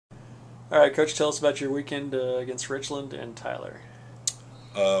All right, Coach, tell us about your weekend against Richland and Tyler.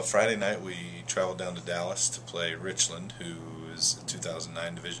 Friday night we traveled down to Dallas to play Richland, who is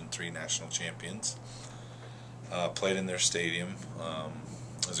 2009 Division III national champions. Played in their stadium.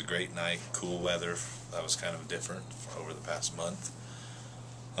 It was a great night, cool weather. That was kind of different over the past month.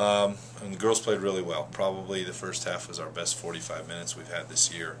 And the girls played really well. Probably the first half was our best 45 minutes we've had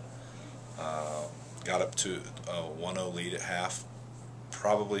this year. Got up to a 1-0 lead at half.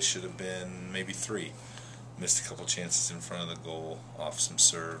 Probably should have been maybe 3. Missed a couple chances in front of the goal off some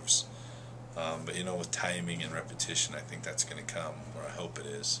serves. But you know, with timing and repetition, I think that's going to come, or I hope it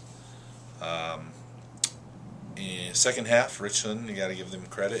is. In second half, Richland, you got to give them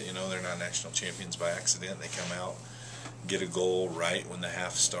credit. You know, they're not national champions by accident. They come out, get a goal right when the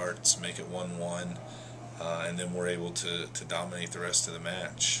half starts, make it 1-1, and then we're able to dominate the rest of the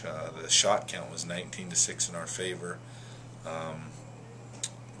match. The shot count was 19-6 in our favor.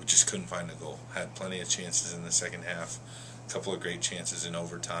 We just couldn't find a goal. Had plenty of chances in the second half, a couple of great chances in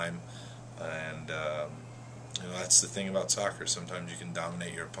overtime, and you know, that's the thing about soccer. Sometimes you can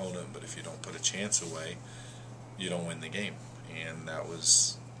dominate your opponent, but if you don't put a chance away, you don't win the game. And that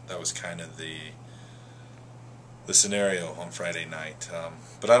was kind of the scenario on Friday night.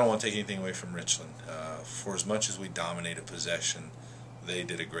 But I don't want to take anything away from Richland. For as much as we dominated possession, they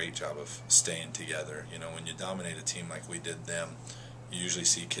did a great job of staying together. You know, when you dominate a team like we did them, you usually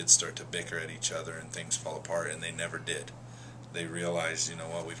see kids start to bicker at each other and things fall apart, and they never did. They realized, you know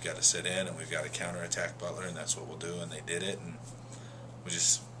what, we've got to sit in and we've got to counterattack Butler, and that's what we'll do, and they did it. And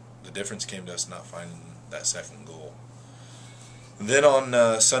the difference came to us not finding that second goal. And then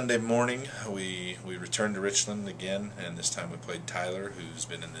on Sunday morning, we returned to Richland again, and this time we played Tyler, who's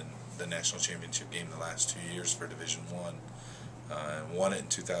been in the national championship game the last 2 years for Division I. Won it in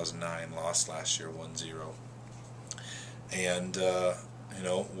 2009, lost last year 1-0. And you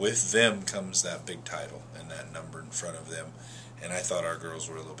know, with them comes that big title and that number in front of them. And I thought our girls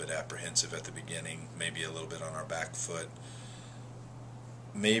were a little bit apprehensive at the beginning, maybe a little bit on our back foot,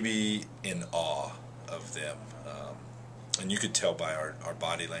 maybe in awe of them. And you could tell by our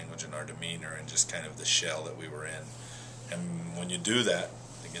body language and our demeanor and just kind of the shell that we were in. And when you do that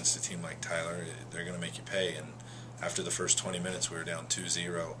against a team like Tyler, they're going to make you pay. And after the first 20 minutes, we were down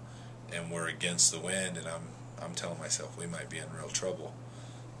 2-0, and we're against the wind, and I'm telling myself we might be in real trouble.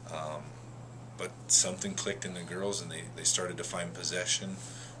 But something clicked in the girls, and they started to find possession.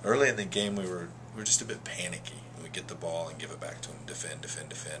 Early in the game, we were just a bit panicky. We get the ball and give it back to them, defend, defend,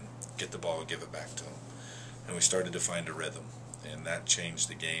 defend. Get the ball and give it back to them. And we started to find a rhythm, and that changed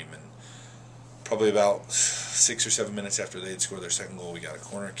the game. And probably about 6 or 7 minutes after they had scored their second goal, we got a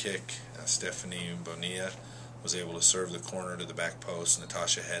corner kick. Stephanie Bonilla was able to serve the corner to the back post.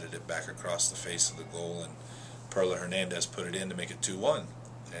 Natasha headed it back across the face of the goal, and Perla Hernandez put it in to make it 2-1.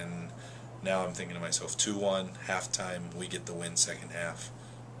 And now I'm thinking to myself, 2-1, halftime, we get the win second half.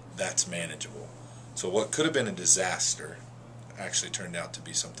 That's manageable. So what could have been a disaster actually turned out to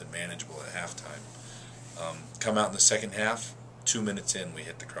be something manageable at halftime. Come out in the second half, 2 minutes in, we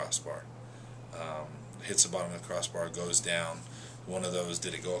hit the crossbar. Hits the bottom of the crossbar, goes down. One of those,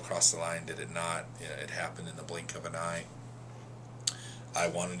 did it go across the line, did it not? It happened in the blink of an eye. I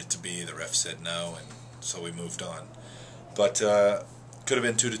wanted it to be, the ref said no, and so we moved on. But could have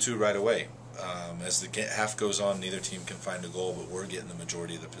been 2-2 right away. As the half goes on, neither team can find a goal, but we're getting the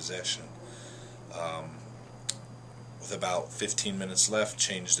majority of the possession. With about 15 minutes left,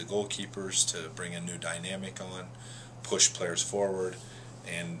 change the goalkeepers to bring a new dynamic on, push players forward,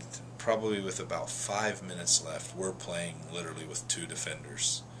 and probably with about 5 minutes left, we're playing literally with 2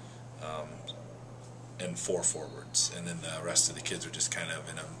 defenders and 4 forwards, and then the rest of the kids are just kind of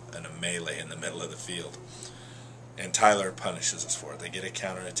in a melee in the middle of the field. And Tyler punishes us for it. They get a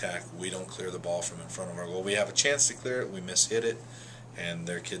counterattack. We don't clear the ball from in front of our goal. We have a chance to clear it. We mishit it, and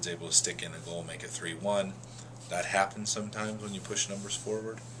their kid's able to stick in a goal, make it 3-1. That happens sometimes when you push numbers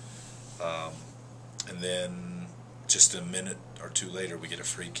forward. And then just a minute or 2 later, we get a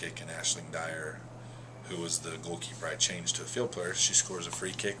free kick, and Aisling Dyer, who was the goalkeeper I changed to a field player, she scores a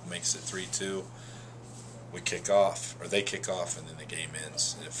free kick, makes it 3-2. We kick off, or they kick off, and then the game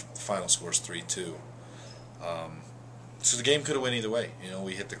ends. And if the final score is 3-2. So the game could have went either way. You know,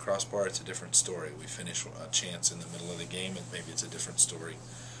 we hit the crossbar, it's a different story. We finish a chance in the middle of the game, and maybe it's a different story.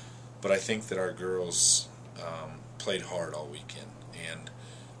 But I think that our girls played hard all weekend, and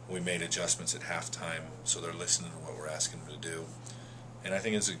we made adjustments at halftime, so they're listening to what we're asking them to do. And I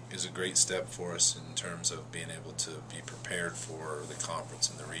think it's a great step for us in terms of being able to be prepared for the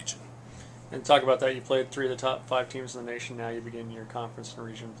conference in the region. And talk about that. You played 3 of the top 5 teams in the nation. Now you begin your conference and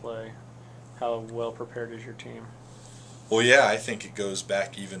region play. How well prepared is your team? Well, yeah, I think it goes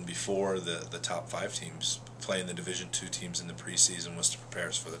back even before the top five teams. Playing the Division II teams in the preseason was to prepare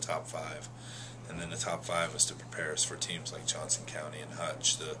us for the top five, and then the top five was to prepare us for teams like Johnson County and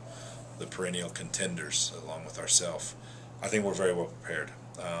Hutch, the perennial contenders, along with ourselves. I think we're very well prepared.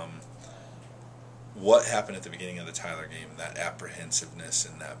 What happened at the beginning of the Tyler game, that apprehensiveness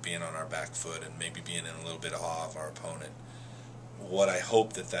and that being on our back foot and maybe being in a little bit of awe of our opponent, what I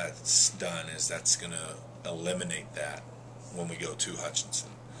hope that's done is that's going to eliminate that when we go to Hutchinson,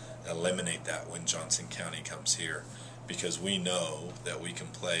 eliminate that when Johnson County comes here, because we know that we can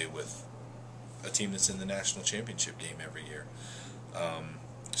play with a team that's in the national championship game every year.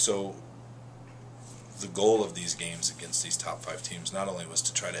 So the goal of these games against these top five teams not only was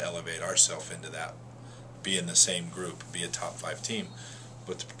to try to elevate ourselves into that, be in the same group, be a top five team,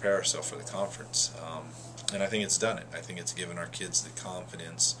 but to prepare ourselves for the conference. And I think it's done it. I think it's given our kids the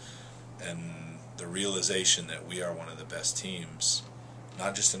confidence and the realization that we are one of the best teams,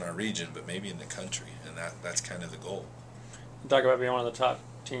 not just in our region, but maybe in the country, and that's kind of the goal. You talk about being one of the top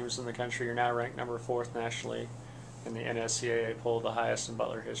teams in the country. You're now ranked number 4th nationally in the NSCAA poll, the highest in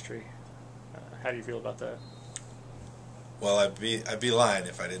Butler history. How do you feel about that? Well, I'd be lying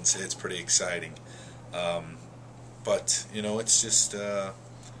if I didn't say it's pretty exciting. But it's just I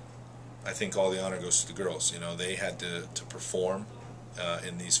think all the honor goes to the girls. They had to perform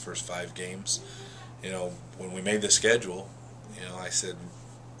in these first 5 games. When we made the schedule, I said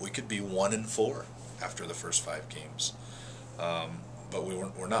we could be 1-4 after the first 5 games, but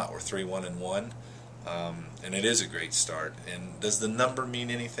we're not. We're 3-1-1, and it is a great start. And does the number mean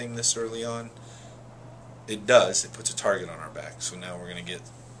anything this early on? It does. It puts a target on our back. So now we're going to get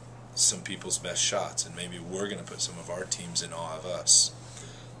some people's best shots, and maybe we're going to put some of our teams in awe of us.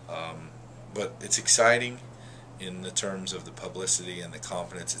 But it's exciting in the terms of the publicity and the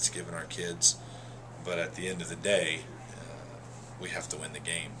confidence it's given our kids. But at the end of the day, we have to win the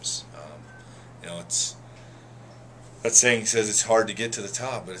games. It's that saying says it's hard to get to the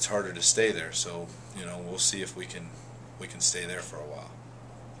top, but it's harder to stay there. So we'll see if we can stay there for a while.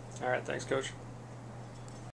 All right, thanks, Coach.